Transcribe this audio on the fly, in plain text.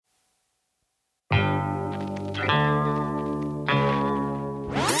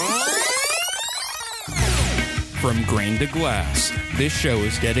From grain to glass, this show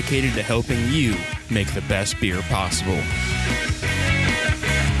is dedicated to helping you make the best beer possible.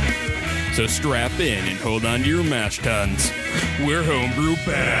 So strap in and hold on to your mash tuns. We're Homebrew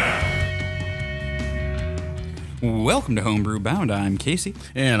Bound. Welcome to Homebrew Bound. I'm Casey.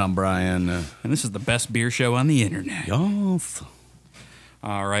 And I'm Brian. And this is the best beer show on the internet. Yes.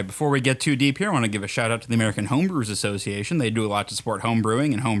 All right, before we get too deep here, I want to give a shout out to the American Homebrewers Association. They do a lot to support home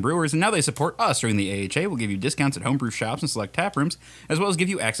brewing and home brewers, and now they support us during the AHA. We'll give you discounts at homebrew shops and select tap rooms, as well as give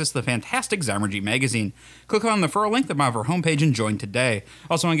you access to the fantastic Zymergy magazine. Click on the referral link above our homepage and join today.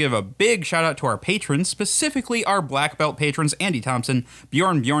 Also want to give a big shout out to our patrons, specifically our black belt patrons, Andy Thompson,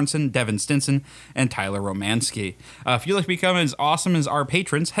 Bjorn Bjornsson, Devin Stinson, and Tyler Romansky. If you'd like to become as awesome as our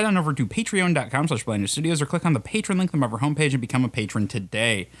patrons, head on over to patreon.com/BlindNewsStudios or click on the patron link above our homepage and become a patron today.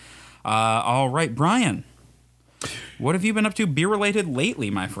 All right, Brian, what have you been up to beer-related lately,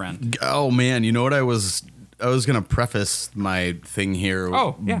 my friend? Oh, man, you know what I was going to preface my thing here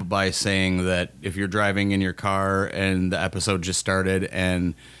by saying that if you're driving in your car and the episode just started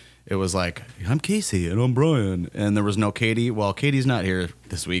and it was like, I'm Casey and I'm Brian, and there was no Katie. Well, Katie's not here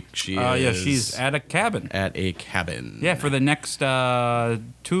this week. She's at a cabin. Yeah, for the next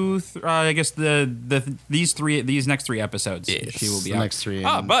these next three episodes. Yes, she will be the out. Next three.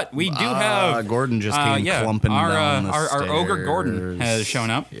 But we do have Gordon just came clumping down the stairs. Our ogre Gordon has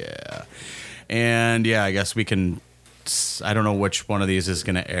shown up. Yeah, and I guess we can. I don't know which one of these is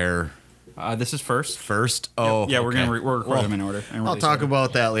going to air. This is first. First? Oh, yeah. We're gonna record them in order. I'll talk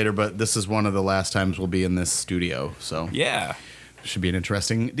about that later, but this is one of the last times we'll be in this studio, so yeah, should be an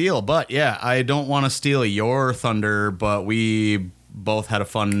interesting deal. But yeah, I don't want to steal your thunder, but we both had a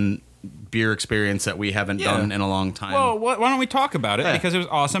fun beer experience that we haven't done in a long time. Well, why don't we talk about it because it was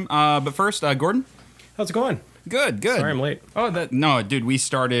awesome. But first, Gordon, how's it going? Good. Sorry, I'm late. Oh, no, dude, we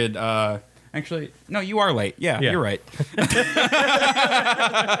started. Actually, no, you are late. Yeah. You're right.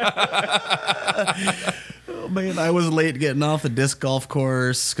 Oh, man, I was late getting off the disc golf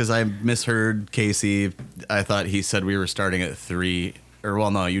course because I misheard Casey. I thought he said we were starting at 3. Or,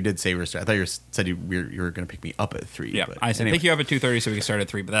 well, no, you did say we were starting. I thought you said you were going to pick me up at 3. Yeah, but I said pick you up at 2:30 so we can start at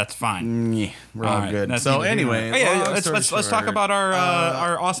 3, but that's fine. Yeah, we're all good. So anyway, let's talk about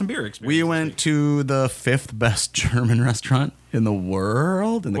our awesome beer experience. We went to the 5th best German restaurant in the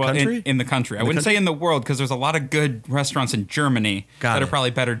world, in the country? In the country. I wouldn't say in the world because there's a lot of good restaurants in Germany that are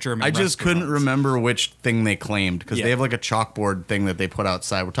probably better German restaurants. I just couldn't remember which thing they claimed because they have like a chalkboard thing that they put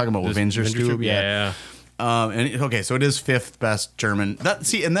outside. We're talking about Winzerstube. Yeah. So it is 5th best German.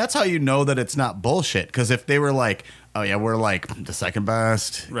 And that's how you know that it's not bullshit. Because if they were like, oh yeah, we're like the 2nd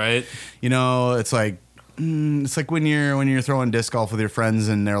best, right? It's like when you're throwing disc golf with your friends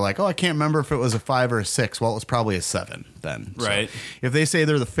and they're like, oh, I can't remember if it was a 5 or a 6. Well, it was probably a 7 then. Right. So if they say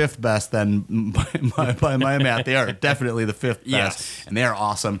they're the 5th best, then by my math, they are definitely the 5th best. Yes. And they are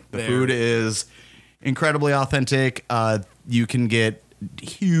awesome. The food is incredibly authentic. You can get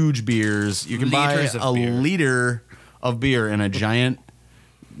huge beers. You can buy a liter of beer in a giant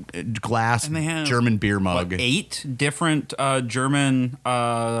glass German beer mug. 8 different German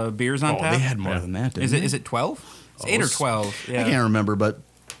beers on tap? They had more than that, didn't they? Is it 12? It's 8 or 12. Yeah. I can't remember, but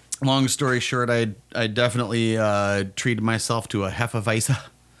long story short, I definitely treated myself to a Hefeweizen.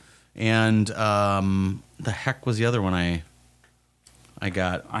 And the heck was the other one I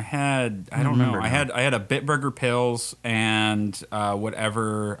got? I don't know. I had a Bitburger Pils and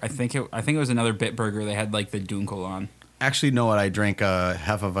whatever. I think it was another Bitburger. They had like the Dunkel on. Actually, no. I drank a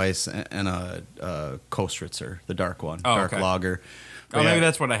Hefeweizen and a Kostritzer, the dark one, dark lager. But maybe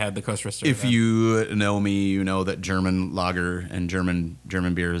that's what I had, the Kostritzer. If you know me, you know that German lager and German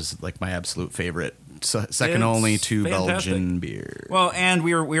beer is like my absolute favorite. Second only to Belgian beer. Well, and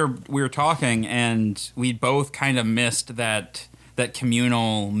we were talking, and we both kind of missed that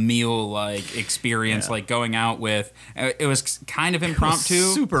communal meal like experience, like going out with. It was kind of impromptu,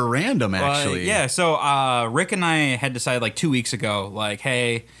 super random, actually. So Rick and I had decided like 2 weeks ago, like,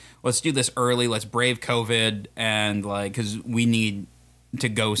 hey, let's do this early. Let's brave COVID, and like, because we need to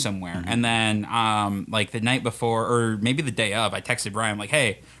go somewhere. Mm-hmm. And then like the night before, or maybe the day of, I texted Brian like,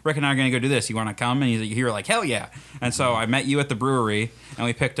 hey, Rick and I are gonna go do this, you want to come? And you were like, hell yeah. And so I met you at the brewery and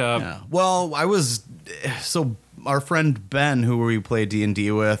we picked up our friend Ben, who we play D&D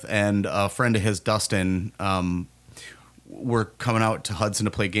with, and a friend of his, Dustin, were coming out to Hudson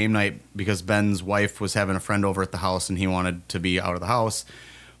to play game night because Ben's wife was having a friend over at the house and he wanted to be out of the house.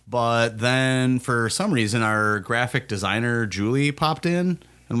 But then for some reason, our graphic designer, Julie, popped in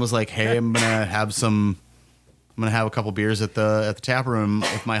and was like, hey, I'm going to have a couple beers at the tap room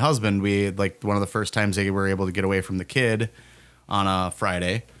with my husband. We like one of the first times they were able to get away from the kid on a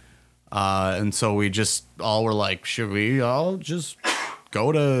Friday. And so we just all were like, should we all just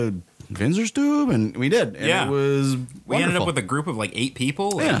go to Winzerstube? And we did. And Yeah. it was We ended up wonderful. with a group of like 8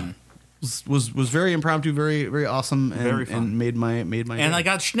 people. Yeah. And, was very impromptu, very very awesome, and, Very fun. and made my and day. I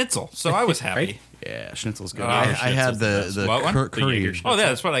got schnitzel, so I was happy. Right? yeah, schnitzel's good. Oh, I had schnitzel's the best. the What one? cur- The curry. Jaeger Oh, yeah,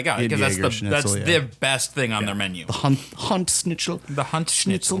 that's what I got because that's Jaeger that's schnitzel, yeah. the best thing on their menu. The hunt schnitzel. The hunt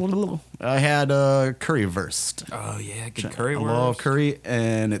schnitzel. Schnitzel. I had currywurst. Oh yeah, good curry. I love curry,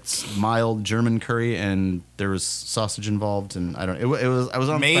 and it's mild German curry, and there was sausage involved, and I don't. It was. I was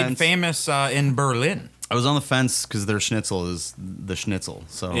on the Made fence. famous in Berlin. I was on the fence because their schnitzel is the schnitzel.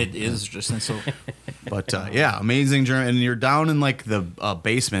 So It is just so. But yeah, amazing German. And you're down in like the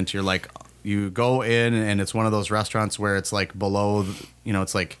basement. You're like, you go in, and it's one of those restaurants where it's like below.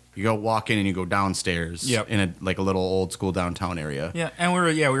 It's like you go walk in and you go downstairs. Yep. In a little old school downtown area. Yeah, and we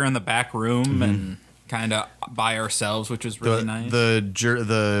were in the back room and kind of by ourselves, which was really nice.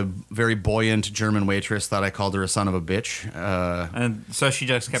 The very buoyant German waitress thought I called her a son of a bitch. And so she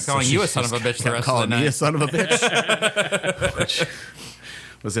just kept calling you a son of a bitch the Kept rest of calling the me a night. son of a bitch, which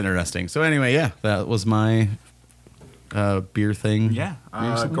was interesting. So anyway, yeah, that was my beer thing. Yeah,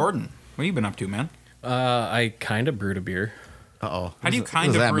 Gordon, what have you been up to, man? I kind of brewed a beer. Uh-oh. How do you What kind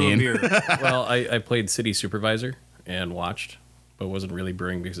does of that brew a mean? beer? Well, I played City Supervisor and watched, but wasn't really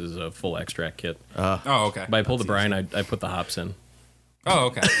brewing because it's a full extract kit. Oh, okay. But I pulled the brine. I put the hops in. Oh,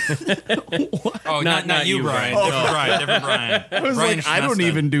 okay. Oh, not Not you, you, Brian. Brian. Different Brian. I was Brian like, I don't Schnested.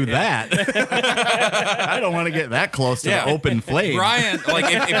 even do that. I don't want to get that close to Yeah. the open flame. Brian, like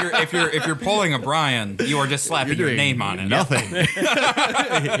if you're pulling a Brian, you are just slapping your doing name on it. Nothing.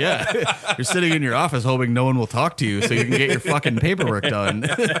 Yeah. You're sitting in your office hoping no one will talk to you so you can get your fucking paperwork done.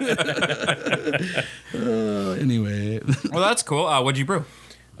 Anyway. Well, that's cool. What'd you brew?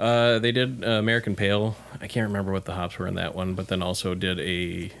 They did American Pale. I can't remember what the hops were in that one, but then also did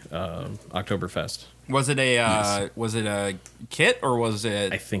a Oktoberfest. Was it a kit or was I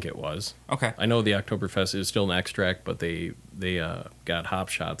it think it was. okay? I know the Oktoberfest is still an extract, but they got hop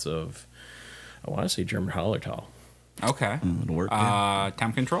shots of, I want to say German Hallertau. Okay. It'll work. Yeah.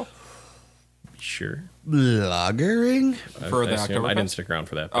 Time control Sure. Lagering? for the I assume- I Oktoberfest. didn't stick around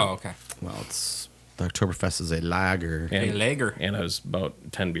for that. Oh, okay. Well, the Oktoberfest is a lager. A lager. And I was about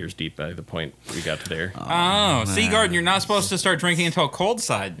 10 beers deep by the point we got to there. Oh, see, Gordon, you're not supposed to start drinking until cold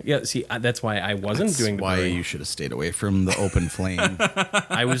side. Yeah, see, that's why I wasn't That's doing the why brewing. you should have stayed away from the open flame.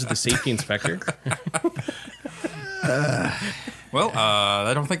 I was the safety inspector. Well,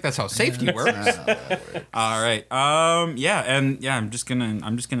 I don't think that's how safety works. All right. I'm just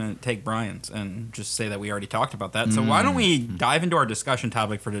gonna take Brian's and just say that we already talked about that. So why don't we dive into our discussion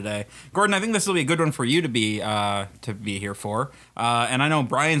topic for today, Gordon? I think this will be a good one for you to be here for. And I know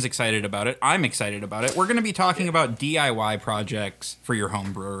Brian's excited about it. I'm excited about it. We're going to be talking about DIY projects for your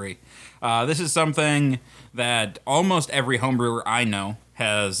home brewery. This is something that almost every home brewer I know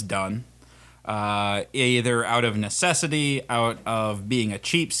has done. Either out of necessity, out of being a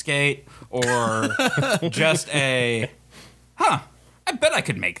cheapskate, or just I bet I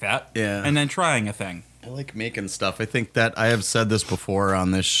could make that. Yeah. And then trying a thing. I like making stuff. I think that I have said this before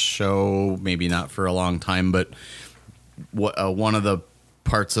on this show, maybe not for a long time, but one of the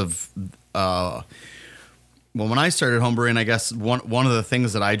parts of when I started homebrewing, I guess one of the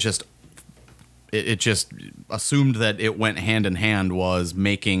things that I just just assumed that it went hand in hand was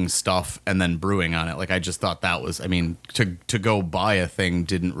making stuff and then brewing on it. Like I just thought that was, I mean, to go buy a thing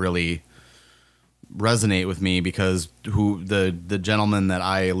didn't really resonate with me because the gentleman that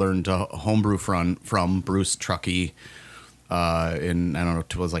I learned to homebrew from Bruce Truckee, I don't know,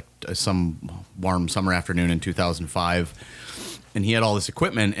 it was like some warm summer afternoon in 2005. And he had all this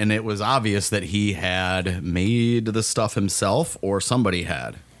equipment, and it was obvious that he had made the stuff himself or somebody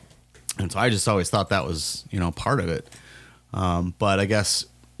had. And so I just always thought that was, part of it. But I guess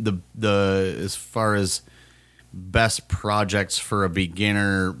the as far as best projects for a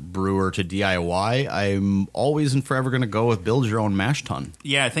beginner brewer to DIY, I'm always and forever going to go with build your own mash tun.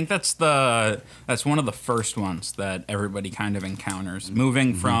 Yeah, I think that's one of the first ones that everybody kind of encounters.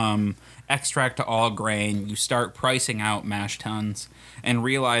 Moving from extract to all grain, you start pricing out mash tuns and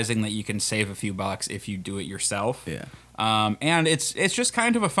realizing that you can save a few bucks if you do it yourself. Yeah. And it's just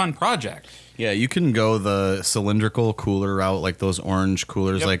kind of a fun project. Yeah, you can go the cylindrical cooler route, like those orange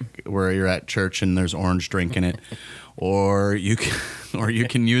coolers, Yep. like where you're at church and there's orange drink in it, or you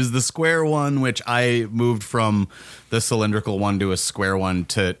can use the square one, which I moved from the cylindrical one to a square one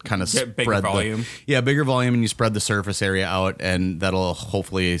to kind of Get bigger spread volume. bigger volume, and you spread the surface area out, and that'll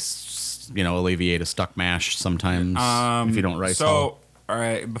hopefully alleviate a stuck mash sometimes if you don't rice So, all. all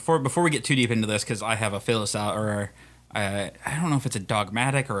right, before we get too deep into this, because I have a I don't know if it's a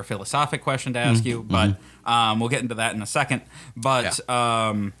dogmatic or a philosophic question to ask you, but we'll get into that in a second. But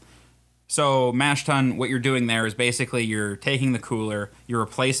so mash tun, what you're doing there is basically you're taking the cooler, you're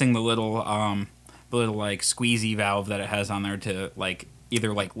replacing the little like squeezy valve that it has on there to like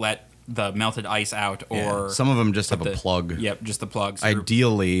either like let the melted ice out or some of them just have a plug. Yep, just the plug. So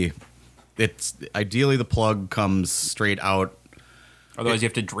Ideally the plug comes straight out. otherwise you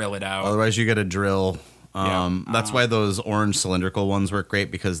have to drill it out. Otherwise you got to drill. Yeah. That's why those orange cylindrical ones work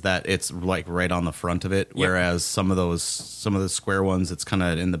great, because it's like right on the front of it. Whereas some of the square ones, it's kind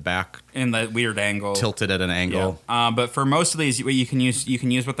of in the back, in the weird angle, tilted at an angle. Yeah. But for most of these, you can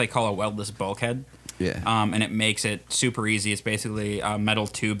use what they call a weldless bulkhead. Yeah. And it makes it super easy. It's basically a metal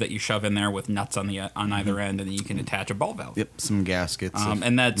tube that you shove in there with nuts on either end, and then you can attach a ball valve. Yep. Some gaskets.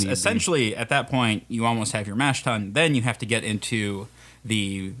 And that's essentially at that point you almost have your mash tun. Then you have to get into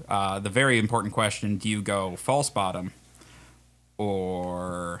the very important question: do you go false bottom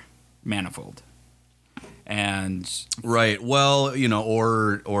or manifold? And right. Well,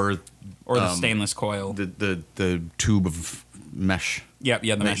 or the stainless coil, the tube of mesh. Yep,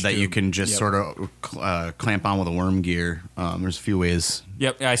 yeah, the mesh that tube. you can just sort of clamp on with a worm gear. There's a few ways.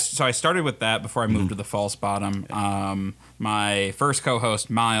 Yep. So I started with that before I moved to the false bottom. My first co-host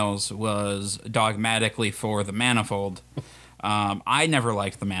Miles was dogmatically for the manifold. I never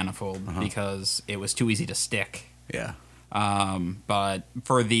liked the manifold because it was too easy to stick. Yeah. But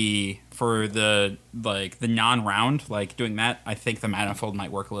for the non-round, like doing that, I think the manifold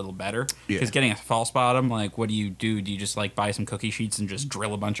might work a little better. Because getting a false bottom, like what do? You just like buy some cookie sheets and just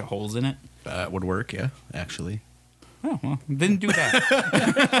drill a bunch of holes in it? That would work, yeah, actually. Oh, well, didn't do that.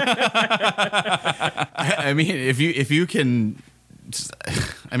 I mean, if you can,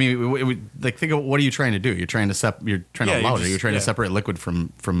 I mean, like think of what are you trying to do? You're trying to You're trying to separate liquid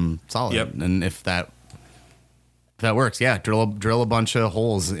from solid, and if that works, drill a bunch of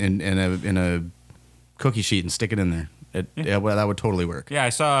holes in a cookie sheet and stick it in there. Well, that would totally work. Yeah, I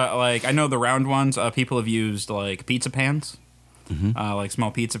saw I know the round ones. People have used like pizza pans. Like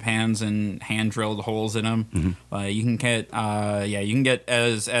small pizza pans and hand drilled holes in them. You can get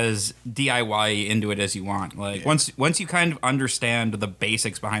as DIY into it as you want. Once you kind of understand the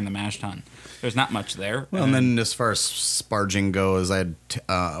basics behind the mash tun, there's not much there. Well, and then as far as sparging goes, when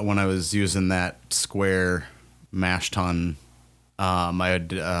I was using that square mash tun, I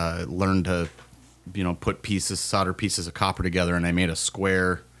had learned to put solder pieces of copper together, and I made a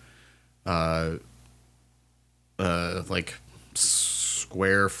square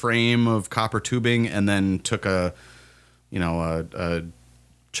square frame of copper tubing, and then took a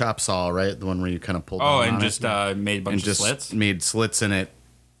chop saw, right, the one where you kind of pull down and on just made a bunch of slits. Made slits in it,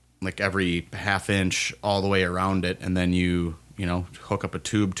 like every half inch all the way around it, and then you hook up a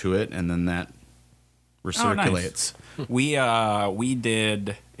tube to it, and then that recirculates. Oh, nice. We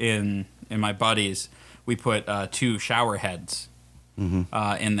did in my buddies, we put 2 shower heads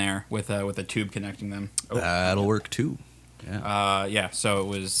in there with a tube connecting them. That'll work too. Yeah. So it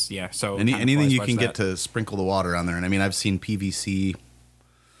was So anything you can get to sprinkle the water on there, and I mean I've seen PVC,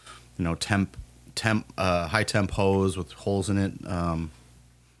 high temp hose with holes in it.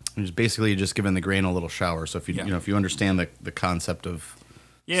 It's basically just giving the grain a little shower. So if you understand the concept of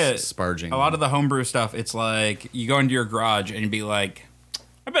sparging, a lot of the homebrew stuff, it's like you go into your garage and you'd be like,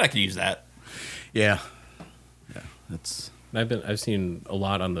 I bet I could use that. Yeah. I've seen a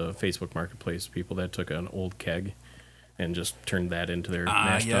lot on the Facebook Marketplace, people that took an old keg and just turned that into their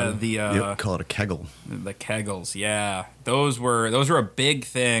mash tun. Call it a kegel. The kegels, yeah. Those were a big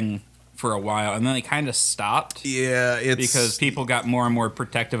thing for a while, and then they kind of stopped. Yeah, because people got more and more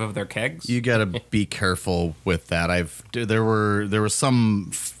protective of their kegs. You got to be careful with that. There was some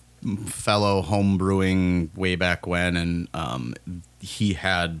fellow home brewing way back when, and he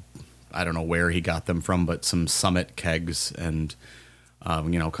had, I don't know where he got them from, but some Summit kegs, and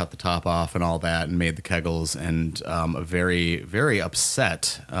cut the top off and all that, and made the kegels, and a very, very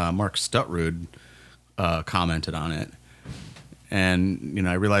upset Mark Stutrud commented on it. And,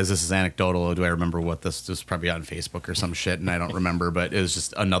 I realize this is anecdotal. Do I remember what this was? Probably on Facebook or some shit, and I don't remember, but it was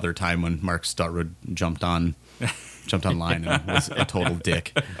just another time when Mark Stutrud jumped online and was a total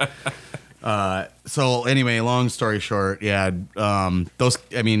dick. So anyway, long story short, if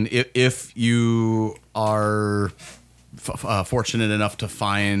you are fortunate enough to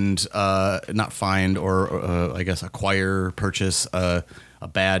purchase a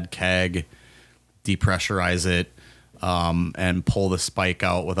bad keg, depressurize it, and pull the spike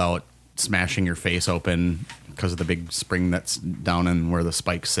out without smashing your face open because of the big spring that's down in where the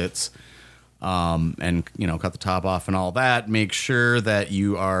spike sits, and cut the top off and all that. Make sure that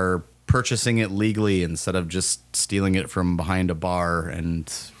you are purchasing it legally instead of just stealing it from behind a bar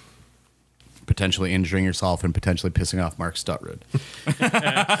and potentially injuring yourself and potentially pissing off Mark Stutrud.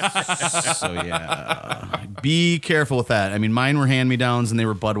 So yeah, be careful with that. I mean, mine were hand-me-downs and they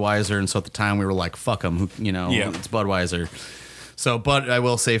were Budweiser, and so at the time we were like, "Fuck them," it's Budweiser. So, but I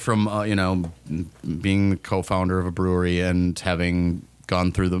will say, from being the co-founder of a brewery and having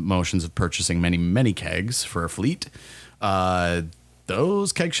gone through the motions of purchasing many kegs for a fleet,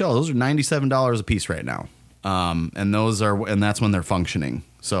 those keg shells, those are $97 a piece right now, and that's when they're functioning.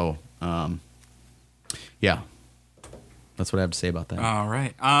 So. Yeah, that's what I have to say about that. All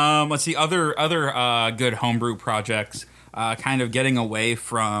right. Let's see. Other good homebrew projects. Kind of getting away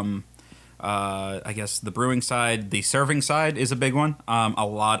from, I guess, the brewing side. The serving side is a big one. A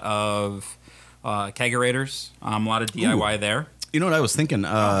lot of kegerators. A lot of DIY there. You know what I was thinking?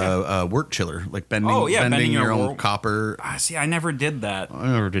 Wort chiller, like bending your own copper. See, I never did that.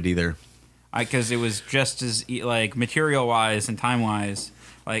 I never did either. Because it was just as like material wise and time wise.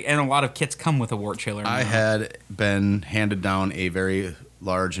 And a lot of kits come with a wort chiller. I had been handed down a very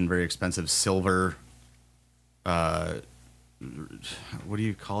large and very expensive silver. What do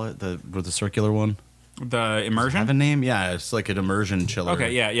you call it? The circular one. The immersion. Does it have a name? Yeah, it's like an immersion chiller.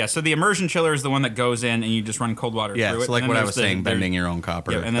 Okay, yeah. So the immersion chiller is the one that goes in and you just run cold water through it. Yeah, so like what I was saying, bending your own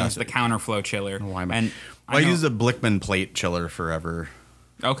copper. Yeah, and then there's the counterflow chiller. I used a Blickman plate chiller forever.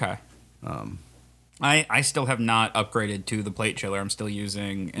 Okay. I still have not upgraded to the plate chiller. I'm still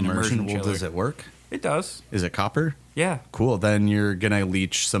using an immersion chiller. Does it work? It does. Is it copper? Yeah. Cool. Then you're going to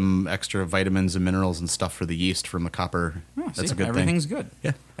leach some extra vitamins and minerals and stuff for the yeast from the copper. Oh, That's a good everything's thing. Good.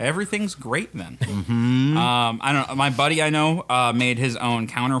 Yeah. Everything's great then. Mm-hmm. I don't know. My buddy I know made his own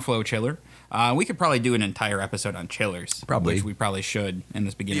counterflow chiller. We could probably do an entire episode on chillers. Probably. Which we probably should in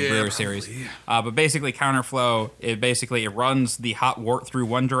this beginning brewer series. But basically, counterflow, it runs the hot wort through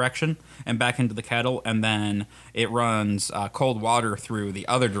one direction and back into the kettle, and then it runs cold water through the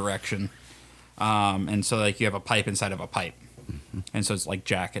other direction. And so, you have a pipe inside of a pipe. Mm-hmm. And so it's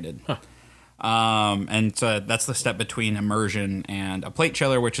jacketed. Huh. And so that's the step between immersion and a plate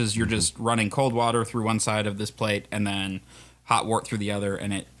chiller, which is you're just running cold water through one side of this plate and then hot wort through the other,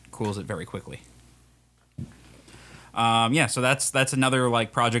 and it cools it very quickly. So that's another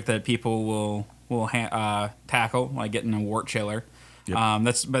project that people will tackle, getting a wort chiller. Yep.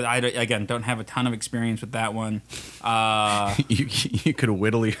 But I again don't have a ton of experience with that one. You could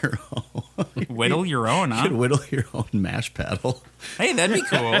whittle your own. Whittle your own, huh? You could whittle your own mash paddle. Hey, that'd be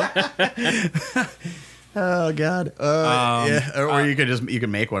cool. Oh God! Or you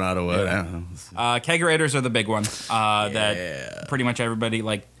can make one out of wood. Yeah. I don't know. Kegerators are the big one that pretty much everybody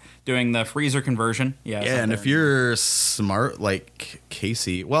doing the freezer conversion. Yeah, and if you're smart like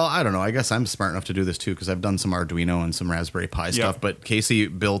Casey, well, I don't know. I guess I'm smart enough to do this too because I've done some Arduino and some Raspberry Pi stuff. But Casey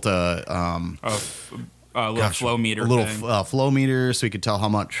built a little flow meter, flow meter, so he could tell how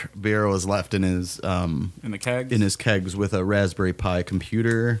much beer was left in his in the kegs, in his kegs with a Raspberry Pi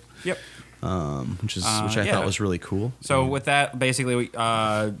computer. Yep. Which I thought was really cool. So with that, basically,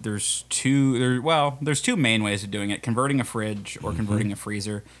 there's two main ways of doing it: converting a fridge or converting a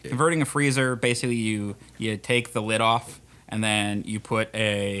freezer. Yeah. Converting a freezer, basically, you take the lid off and then you put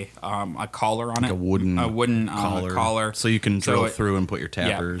a collar on it, a wooden collar, so you can drill through and put your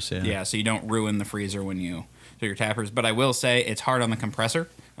tappers. Yeah, so you don't ruin the freezer when you do your tappers. But I will say it's hard on the compressor.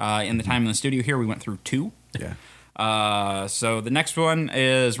 In the time in the studio here, we went through 2. Yeah. So the next one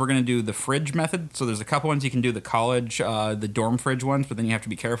is we're going to do the fridge method. So there's a couple ones you can do, the college, the dorm fridge ones, but then you have to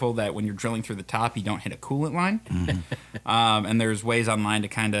be careful that when you're drilling through the top, you don't hit a coolant line. Mm-hmm. And there's ways online to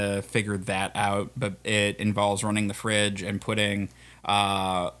kind of figure that out, but it involves running the fridge and putting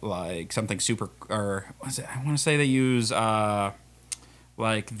something super, or what's it? I want to say they use the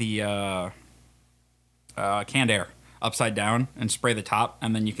canned air upside down and spray the top,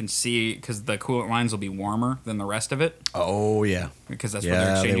 and then you can see, because the coolant lines will be warmer than the rest of it. Oh, yeah. Because that's where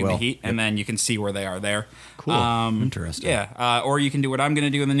they're exchanging the heat, and then you can see where they are there. Cool. Interesting. Yeah. Or you can do what I'm going to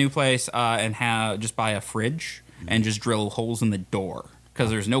do in the new place and just buy a fridge and just drill holes in the door,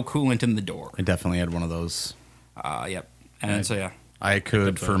 because there's no coolant in the door. I definitely had one of those. Yep. And so, yeah. I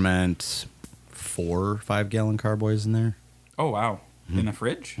could ferment 4 or 5 gallon carboys in there. Oh, wow. Mm-hmm. In a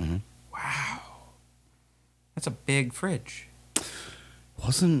fridge? Mm-hmm. Wow. That's a big fridge.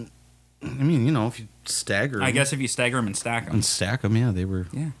 If you stagger them. I guess if you stagger them and stack them.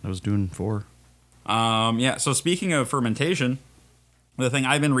 I was doing 4. So speaking of fermentation, the thing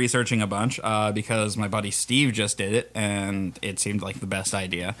I've been researching a bunch, because my buddy Steve just did it, and it seemed like the best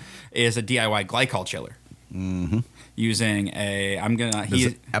idea, is a DIY glycol chiller. Mm-hmm. Using This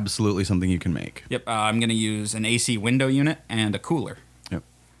is absolutely something you can make. Yep. I'm going to use an AC window unit and a cooler.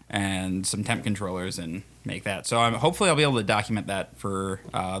 and some temp controllers and make that. So hopefully I'll be able to document that for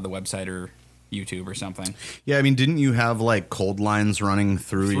the website or YouTube or something. Yeah, I mean, didn't you have like cold lines running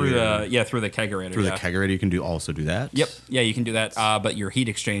through through the kegerator. the kegerator? You can also do that. Yep. Yeah, you can do that. But your heat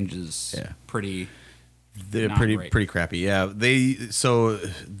exchange is pretty. They're not pretty great. pretty crappy. Yeah,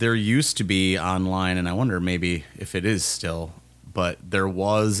 there used to be online, and I wonder maybe if it is still, but there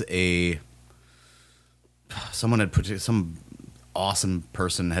was some awesome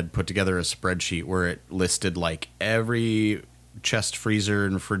person had put together a spreadsheet where it listed like every chest freezer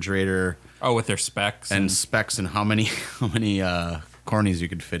and refrigerator. Oh, with their specs and specs and how many cornies you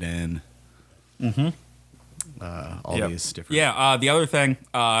could fit in. Mm-hmm. All these different. Yeah. The other thing,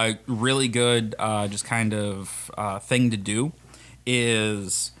 really good, just kind of thing to do,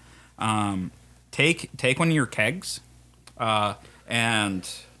 is take one of your kegs, and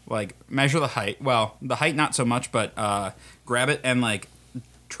like measure the height. Well, the height not so much, but grab it and like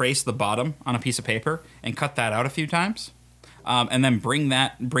trace the bottom on a piece of paper and cut that out a few times. And then bring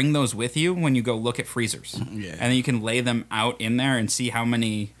those with you when you go look at freezers. Yeah. And then you can lay them out in there and see how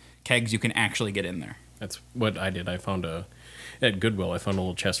many kegs you can actually get in there. That's what I did. I found at Goodwill, I found a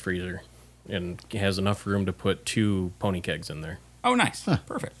little chest freezer, and it has enough room to put 2 pony kegs in there. Oh, nice.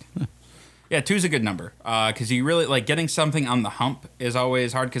 Perfect. Yeah, 2's a good number. Because you really, like, getting something on the hump is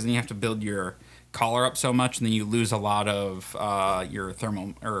always hard, because then you have to build your collar up so much, and then you lose a lot of your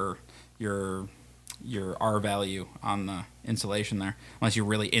thermal, or your R value on the insulation there, unless you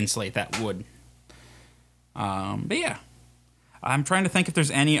really insulate that wood. But yeah, I'm trying to think if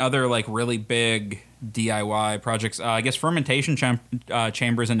there's any other like really big DIY projects. I guess fermentation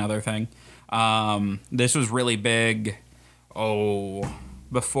chamber is another thing. This was really big.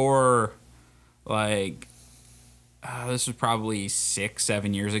 Before like this was probably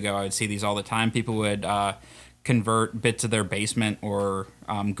 6-7 years ago. I would see these all the time. People would convert bits of their basement or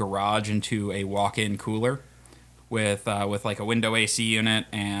garage into a walk-in cooler with like a window AC unit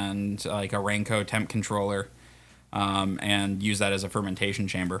and like a Rainco temp controller, and use that as a fermentation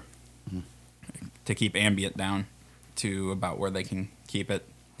chamber to keep ambient down to about where they can keep it.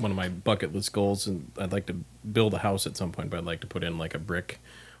 One of my bucket list goals, and I'd like to build a house at some point, but I'd like to put in like a brick,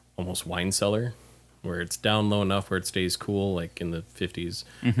 almost wine cellar, where it's down low enough where it stays cool, like in the 50s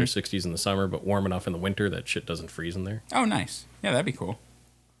or 60s in the summer, but warm enough in the winter that shit doesn't freeze in there. Oh, nice. Yeah, that'd be cool.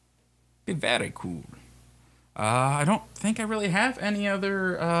 Be very cool. I don't think I really have any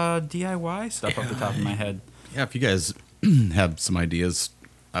other DIY stuff off the top of my head. Yeah, if you guys have some ideas,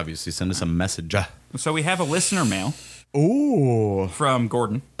 obviously send us a message. So we have a listener mail Oh, from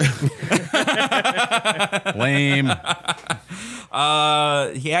Gordon. lame.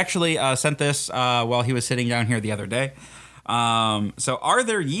 He actually sent this while he was sitting down here the other day. So are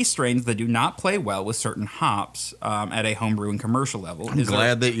there yeast strains that do not play well with certain hops at a homebrewing commercial level? I'm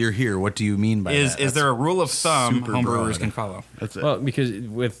glad that you're here. What do you mean by that? Is there a rule of thumb super homebrewers broad. can follow? That's it. Well, because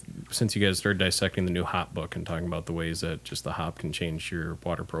since you guys started dissecting the new hop book and talking about the ways that just the hop can change your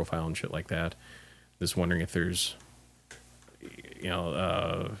water profile and shit like that, just wondering if there's,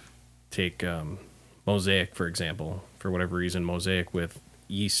 take Mosaic, for example. For whatever reason, Mosaic with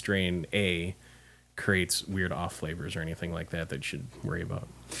yeast strain A creates weird off flavors or anything like that you should worry about.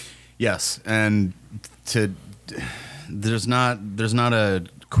 Yes, and there's not a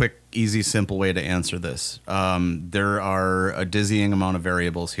quick, easy, simple way to answer this. There are a dizzying amount of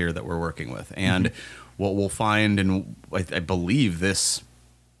variables here that we're working with, and what we'll find, and I believe this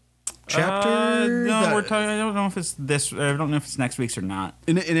chapter. No, we're talking. I don't know if it's this. I don't know if it's next week's or not.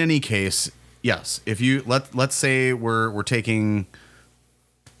 In any case, yes. If you let's say we're taking.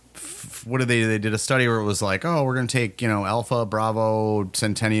 What did they did a study where it was like, oh, we're going to take, Alpha, Bravo,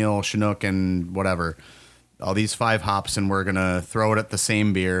 Centennial, Chinook, and whatever, all these 5 hops, and we're going to throw it at the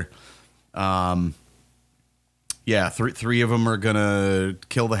same beer. Three of them are going to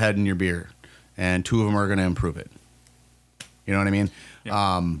kill the head in your beer, and 2 of them are going to improve it. You know what I mean?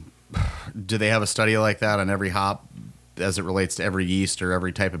 Yeah. Do they have a study like that on every hop as it relates to every yeast or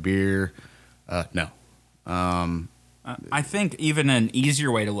every type of beer? No. I think even an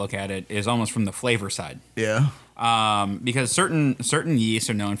easier way to look at it is almost from the flavor side. Yeah. Because certain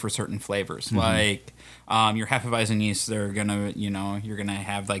yeasts are known for certain flavors. Mm-hmm. Like your Hefeweizen yeast, they're gonna, you're gonna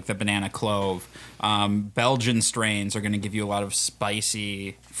have like the banana clove. Belgian strains are gonna give you a lot of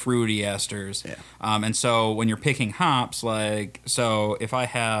spicy, fruity esters. Yeah. And so when you're picking hops, so if I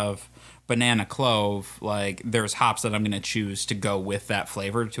have banana clove, there's hops that I'm gonna choose to go with that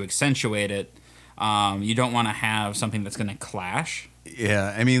flavor to accentuate it. You don't want to have something that's going to clash.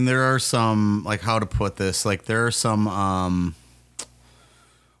 Yeah, I mean, there are some, how to put this, there are some,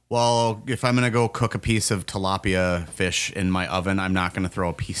 Well, if I'm gonna go cook a piece of tilapia fish in my oven, I'm not gonna throw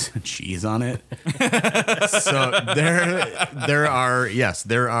a piece of cheese on it. So there are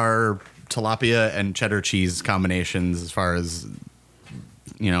tilapia and cheddar cheese combinations as far as,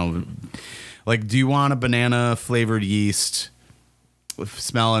 like, do you want a banana flavored yeast,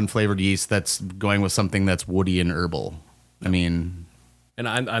 smell and flavored yeast that's going with something that's woody and herbal? I mean, And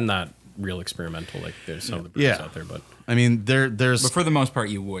I'm not real experimental like there's some of the brews out there, but I mean there's But for the most part,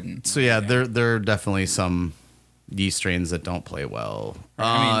 you wouldn't. so there are definitely some yeast strains that don't play well.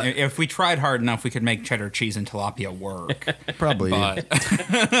 I mean, if we tried hard enough, we could make cheddar cheese and tilapia work. Probably. But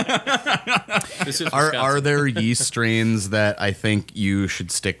this is Are there yeast strains that I think you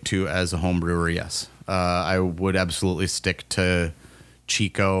should stick to as a home brewer? Yes. I would absolutely stick to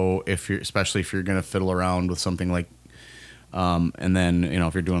Chico especially if you're going to fiddle around with something like, and then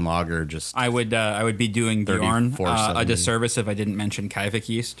if you're doing lager, just I would be doing Bjorn a 3470. disservice if I didn't mention Kveik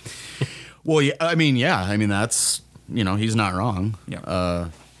yeast. well, yeah. I mean, that's he's not wrong. Yeah.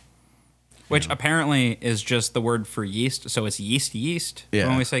 Which apparently is just the word for yeast, so it's yeast Yeah.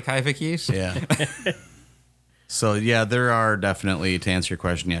 when we say Kveik yeast. Yeah. So yeah, there are definitely, to answer your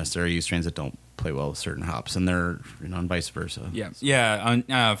question, yes, there are yeast strains that don't play well with certain hops, and they're and vice versa.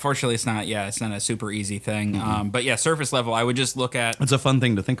 Yeah. Fortunately, it's not a super easy thing. But yeah, surface level, I would just look at. It's a fun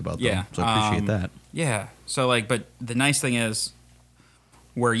thing to think about, though. Yeah. So I appreciate that. Yeah. So but the nice thing is,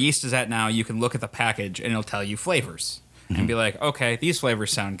 where yeast is at now, you can look at the package and it'll tell you flavors and be like, okay, these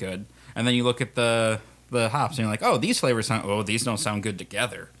flavors sound good. And then you look at the hops and you're like, oh, these flavors these don't sound good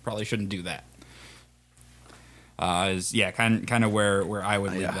together. Probably shouldn't do that. Kind of where I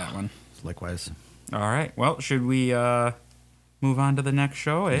would leave that one. Likewise. All right. Well, should we move on to the next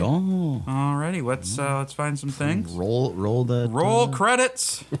show? Eh? Oh, Alrighty. Let's find some things. roll that. Roll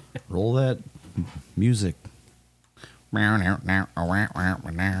credits. Roll that music. Hey Oh,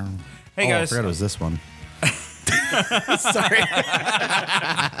 I guys. forgot it was this one.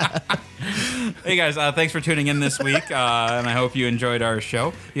 Hey guys, thanks for tuning in this week, and I hope you enjoyed our show.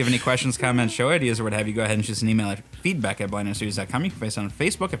 If you have any questions, comments, show ideas, or what have you, go ahead and shoot us an email at feedback@blindstudios.com. You can find us on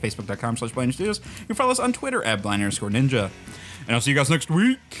Facebook at facebook.com/blindstudios. You can follow us on Twitter at blind_ninja. And I'll see you guys next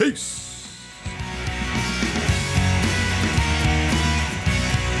week. Peace.